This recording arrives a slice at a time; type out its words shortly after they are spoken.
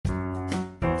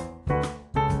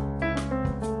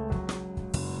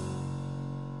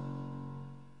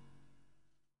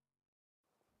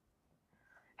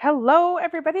Hello,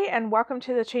 everybody, and welcome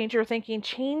to the Change Your Thinking,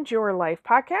 Change Your Life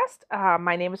podcast.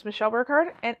 My name is Michelle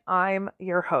Burkhardt, and I'm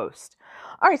your host.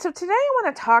 All right, so today I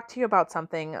want to talk to you about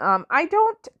something. I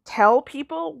don't tell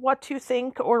people what to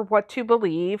think or what to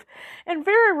believe, and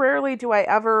very rarely do I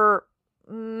ever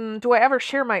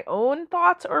share my own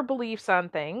thoughts or beliefs on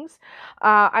things.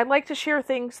 I like to share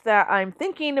things that I'm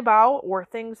thinking about, or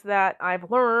things that I've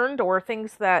learned, or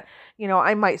things that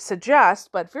I might suggest.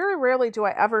 But very rarely do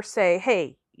I ever say,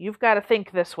 "Hey, you've got to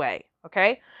think this way."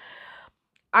 Okay.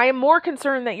 I am more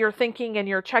concerned that you're thinking and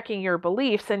you're checking your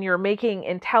beliefs and you're making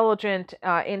intelligent,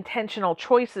 intentional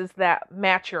choices that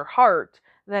match your heart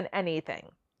than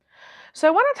anything. So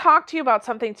I want to talk to you about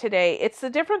something today. It's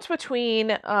the difference between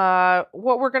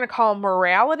what we're going to call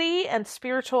morality and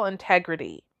spiritual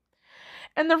integrity.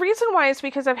 And the reason why is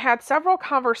because I've had several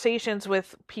conversations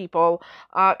with people.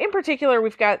 In particular,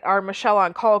 we've got our Michelle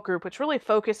on Call group, which really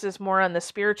focuses more on the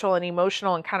spiritual and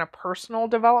emotional and kind of personal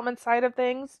development side of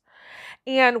things.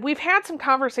 And we've had some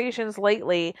conversations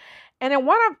lately, and I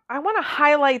want to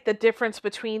highlight the difference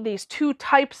between these two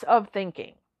types of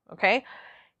thinking. Okay,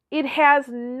 it has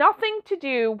nothing to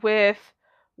do with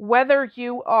whether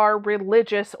you are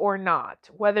religious or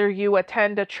not, whether you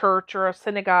attend a church or a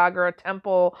synagogue or a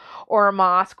temple or a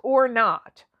mosque or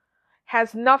not,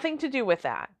 has nothing to do with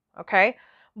that, okay?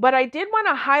 But I did want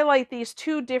to highlight these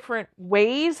two different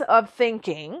ways of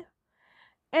thinking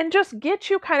and just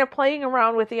get you kind of playing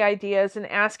around with the ideas and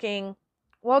asking,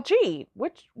 well, gee,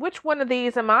 which one of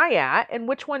these am I at and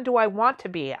which one do I want to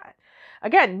be at?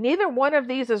 Again, neither one of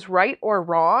these is right or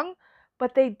wrong,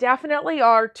 but they definitely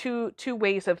are two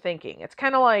ways of thinking. It's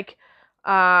kind of like,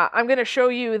 I'm going to show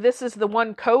you this is the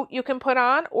one coat you can put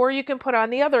on, or you can put on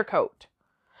the other coat.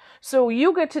 So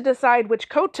you get to decide which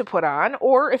coat to put on,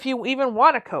 or if you even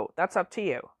want a coat. That's up to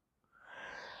you.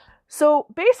 So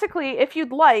basically, if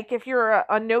you're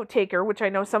a note taker, which I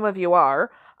know some of you are,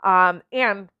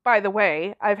 and by the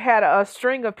way, I've had a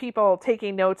string of people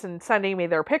taking notes and sending me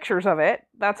their pictures of it.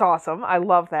 That's awesome. I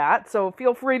love that. So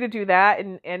feel free to do that.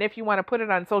 And if you want to put it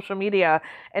on social media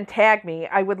and tag me,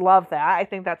 I would love that. I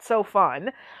think that's so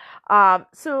fun.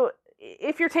 So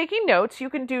if you're taking notes,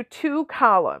 you can do two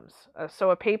columns.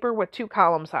 So a paper with two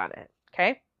columns on it.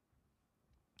 Okay.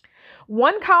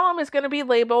 One column is going to be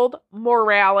labeled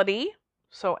morality.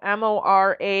 So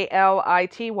morality,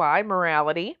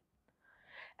 morality.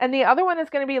 And the other one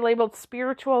is going to be labeled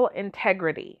spiritual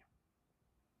integrity.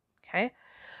 Okay.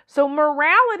 So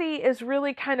morality is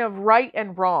really kind of right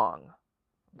and wrong.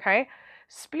 Okay.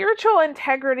 Spiritual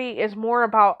integrity is more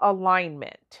about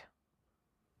alignment.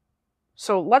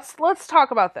 So let's talk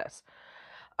about this.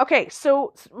 Okay,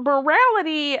 so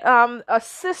morality, a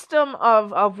system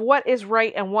of what is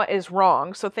right and what is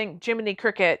wrong. So think Jiminy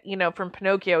Cricket, from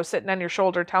Pinocchio, sitting on your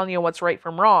shoulder telling you what's right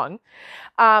from wrong.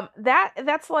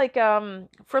 That's like,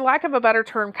 for lack of a better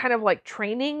term, kind of like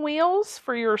training wheels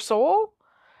for your soul,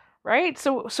 right?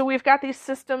 So we've got these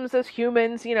systems as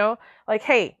humans, like,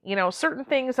 hey, certain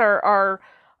things are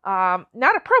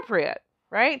not appropriate,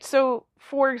 right? So,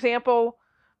 for example,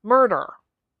 murder.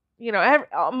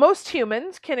 Most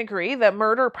humans can agree that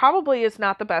murder probably is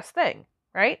not the best thing,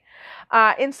 right?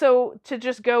 And so to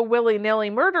just go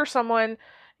willy-nilly murder someone,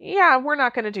 yeah, we're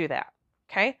not going to do that,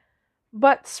 okay?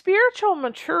 But spiritual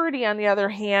maturity, on the other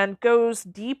hand, goes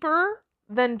deeper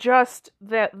than just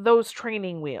those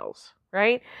training wheels,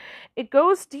 right? It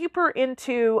goes deeper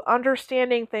into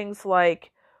understanding things like,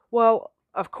 well,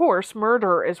 of course,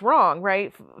 murder is wrong,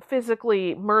 right?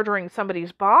 Physically murdering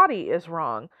somebody's body is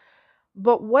wrong.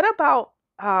 But what about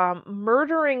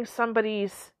murdering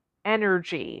somebody's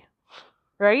energy,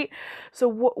 right? So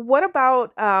what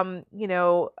about,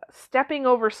 stepping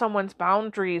over someone's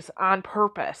boundaries on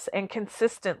purpose and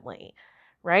consistently,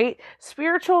 right?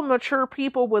 Spiritual, mature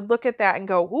people would look at that and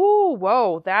go, ooh,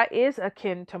 whoa, that is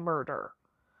akin to murder,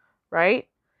 right?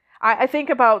 I think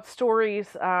about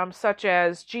stories such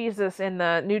as Jesus in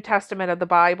the New Testament of the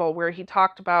Bible, where he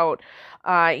talked about,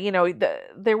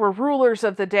 there were rulers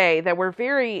of the day that were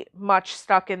very much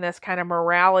stuck in this kind of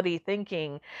morality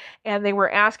thinking, and they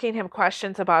were asking him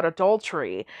questions about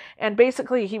adultery. And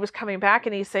basically, he was coming back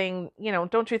and he's saying,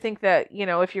 don't you think that,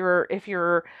 if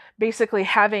you're basically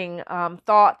having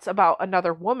thoughts about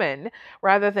another woman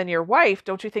rather than your wife,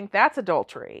 don't you think that's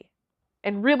adultery?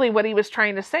 And really what he was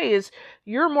trying to say is,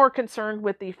 you're more concerned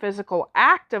with the physical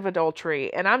act of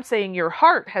adultery, and I'm saying your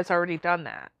heart has already done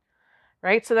that,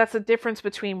 right? So that's the difference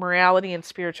between morality and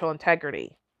spiritual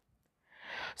integrity.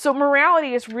 So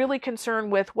morality is really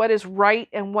concerned with what is right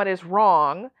and what is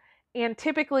wrong, and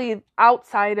typically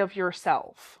outside of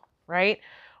yourself, right?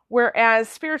 Whereas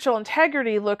spiritual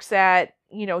integrity looks at,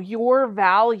 your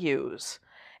values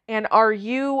And are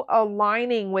you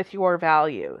aligning with your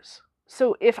values?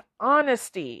 So if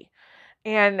honesty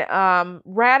and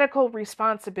radical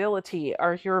responsibility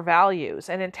are your values,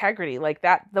 and integrity, like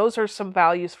that, those are some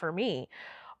values for me.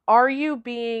 Are you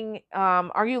living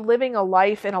a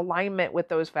life in alignment with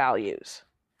those values?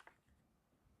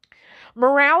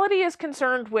 Morality is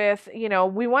concerned with,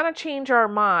 we want to change our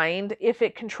mind if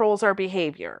it controls our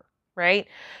behavior, right?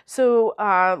 So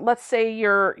let's say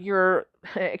you're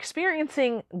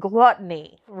experiencing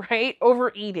gluttony, right?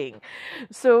 Overeating.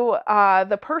 So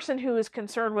the person who is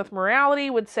concerned with morality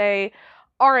would say,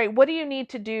 all right, what do you need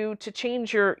to do to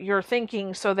change your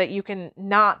thinking so that you can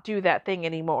not do that thing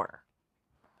anymore?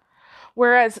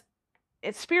 Whereas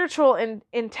spiritual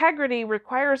integrity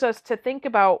requires us to think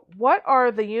about what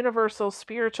are the universal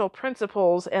spiritual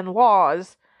principles and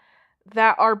laws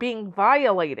that are being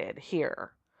violated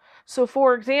here. So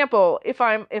for example, if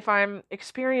I'm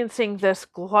experiencing this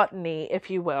gluttony, if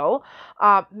you will,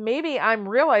 maybe I'm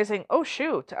realizing, oh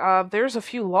shoot, there's a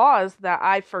few laws that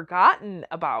I've forgotten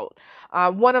about.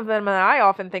 One of them that I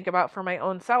often think about for my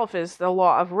own self is the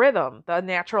law of rhythm, the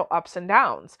natural ups and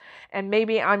downs. And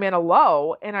maybe I'm in a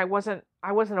low and I wasn't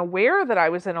aware that I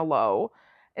was in a low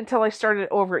until I started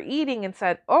overeating and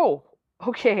said, oh,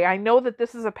 okay, I know that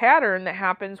this is a pattern that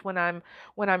happens when I'm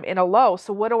in a low.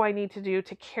 So what do I need to do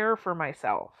to care for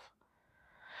myself?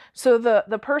 So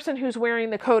the person who's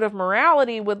wearing the code of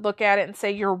morality would look at it and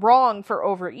say, you're wrong for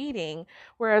overeating.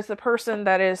 Whereas the person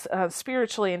that is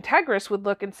spiritually integrous would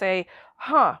look and say,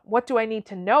 what do I need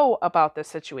to know about this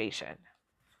situation?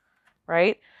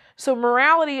 Right? So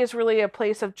morality is really a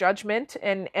place of judgment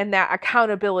and that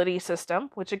accountability system,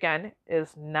 which again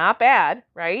is not bad,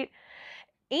 right?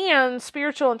 And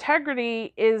spiritual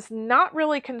integrity is not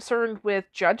really concerned with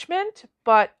judgment,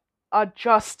 but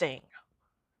adjusting.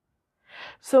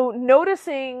 So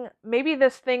noticing maybe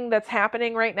this thing that's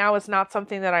happening right now is not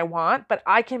something that I want, but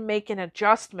I can make an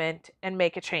adjustment and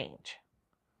make a change.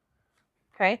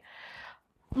 Okay.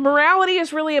 Morality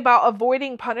is really about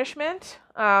avoiding punishment.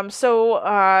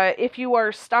 So if you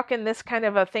are stuck in this kind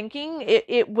of a thinking,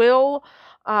 it will,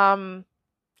 you'll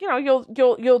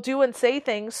do and say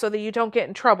things so that you don't get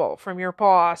in trouble from your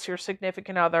boss, your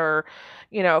significant other,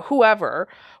 whoever.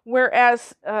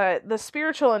 Whereas the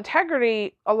spiritual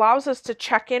integrity allows us to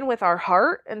check in with our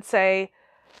heart and say,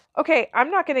 okay,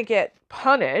 I'm not going to get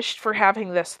punished for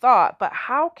having this thought, but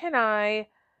how can I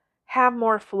have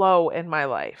more flow in my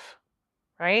life?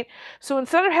 Right? So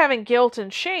instead of having guilt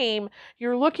and shame,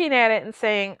 you're looking at it and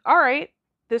saying, all right,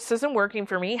 this isn't working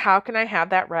for me. How can I have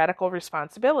that radical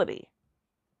responsibility?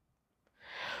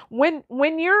 When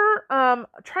you're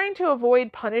trying to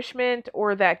avoid punishment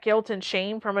or that guilt and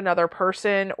shame from another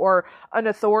person or an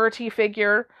authority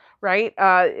figure, right?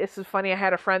 This is funny. I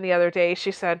had a friend the other day.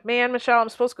 She said, man, Michelle, I'm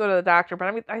supposed to go to the doctor, but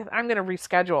I'm going to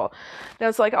reschedule. And I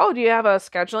was like, oh, do you have a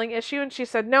scheduling issue? And she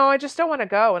said, no, I just don't want to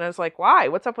go. And I was like, why?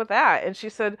 What's up with that? And she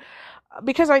said,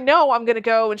 because I know I'm going to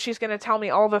go and she's going to tell me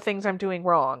all the things I'm doing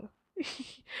wrong.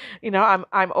 I'm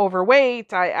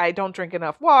overweight. I don't drink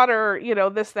enough water,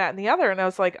 this, that, and the other. And I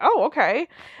was like, oh, okay.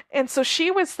 And so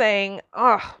she was saying,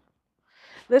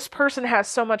 this person has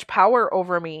so much power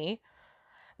over me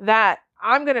that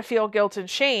I'm going to feel guilt and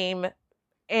shame.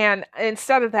 And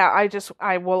instead of that,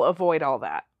 I will avoid all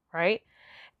that. Right.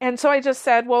 And so I just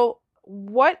said, well,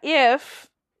 what if,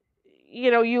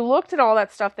 you looked at all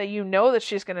that stuff that that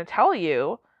she's going to tell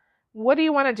you, what do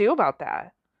you want to do about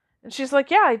that? And she's like,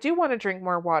 yeah, I do want to drink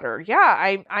more water. Yeah,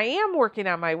 I am working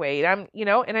on my weight. And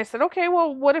I said, okay,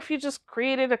 well, what if you just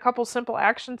created a couple simple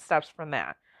action steps from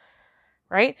that?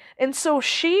 Right. And so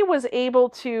she was able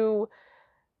to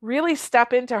really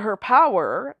step into her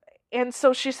power. And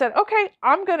so she said, okay,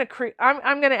 I'm going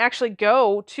to actually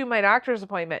go to my doctor's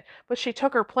appointment, but she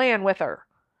took her plan with her.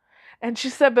 And she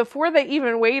said, before they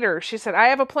even weighed her, she said, I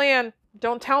have a plan.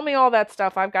 Don't tell me all that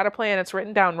stuff. I've got a plan. It's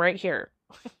written down right here.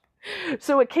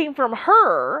 So it came from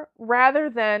her rather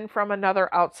than from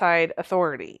another outside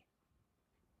authority.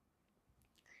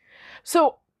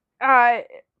 So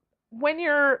when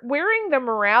you're wearing the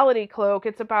morality cloak,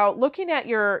 it's about looking at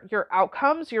your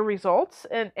outcomes, your results,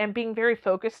 and being very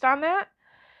focused on that.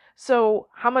 So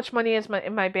how much money is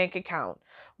in my bank account?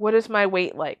 What is my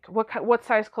weight like? What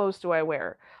size clothes do I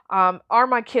wear? Are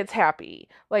my kids happy?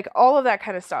 Like all of that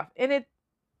kind of stuff. And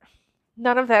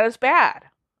none of that is bad.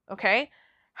 Okay?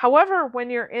 However,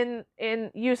 when you're in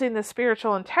using the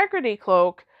spiritual integrity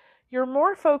cloak, you're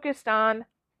more focused on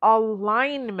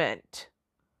alignment.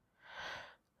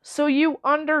 So you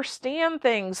understand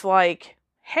things like,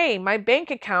 hey, my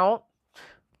bank account,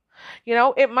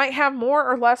 it might have more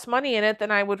or less money in it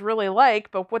than I would really like,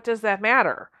 but what does that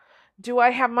matter? Do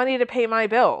I have money to pay my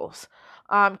bills?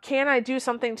 Can I do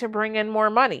something to bring in more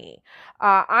money?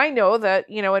 I know that,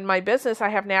 in my business, I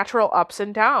have natural ups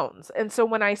and downs. And so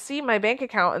when I see my bank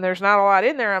account and there's not a lot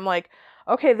in there, I'm like,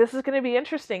 okay, this is going to be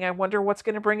interesting. I wonder what's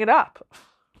going to bring it up.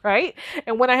 Right?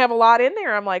 And when I have a lot in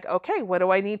there, I'm like, okay, what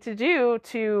do I need to do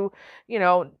to,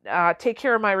 take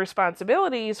care of my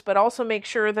responsibilities, but also make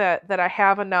sure that I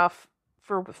have enough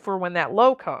for when that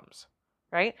low comes,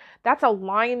 right? That's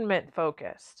alignment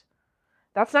focused.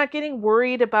 That's not getting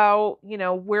worried about,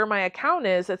 where my account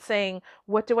is. It's saying,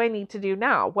 what do I need to do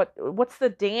now? What's the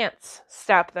dance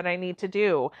step that I need to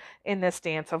do in this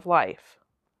dance of life?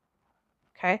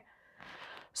 Okay.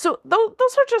 So those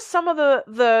are just some of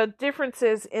the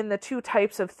differences in the two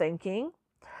types of thinking.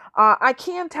 I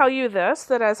can tell you this,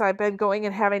 that as I've been going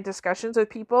and having discussions with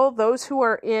people, those who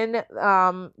are in,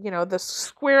 the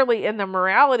squarely in the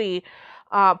morality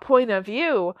point of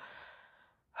view,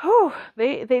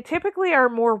 they typically are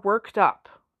more worked up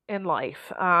in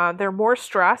life. They're more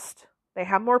stressed. They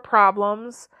have more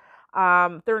problems.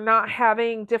 They're not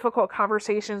having difficult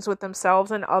conversations with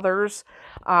themselves and others.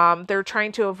 They're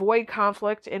trying to avoid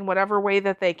conflict in whatever way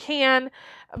that they can,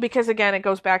 because again, it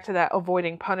goes back to that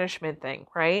avoiding punishment thing,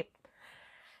 right?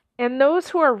 And those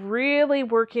who are really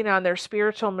working on their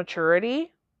spiritual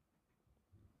maturity,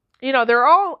 they're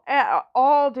all at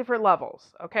all different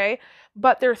levels, okay?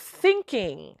 But they're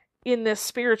thinking in this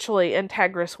spiritually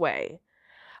integrous way.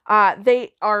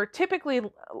 They are typically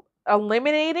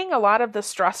eliminating a lot of the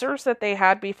stressors that they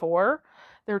had before.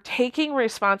 They're taking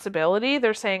responsibility.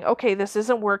 They're saying, okay, this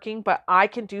isn't working, but I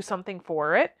can do something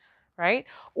for it, right?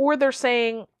 Or they're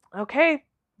saying, okay,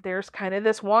 there's kind of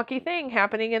this wonky thing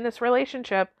happening in this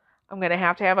relationship. I'm going to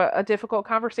have a difficult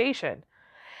conversation.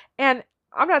 And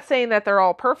I'm not saying that they're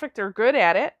all perfect or good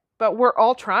at it, but we're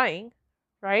all trying,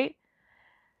 right?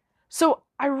 So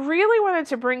I really wanted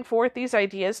to bring forth these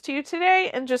ideas to you today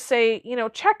and just say,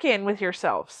 check in with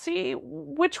yourself. See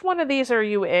which one of these are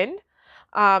you in?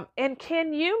 And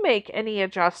can you make any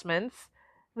adjustments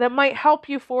that might help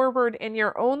you forward in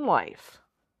your own life?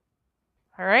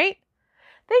 All right.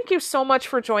 Thank you so much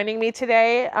for joining me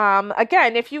today.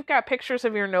 Again, if you've got pictures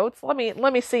of your notes, let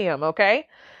me see them. Okay.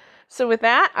 So with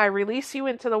that, I release you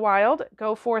into the wild.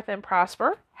 Go forth and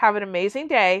prosper. Have an amazing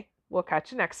day. We'll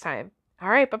catch you next time. All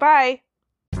right. Bye-bye.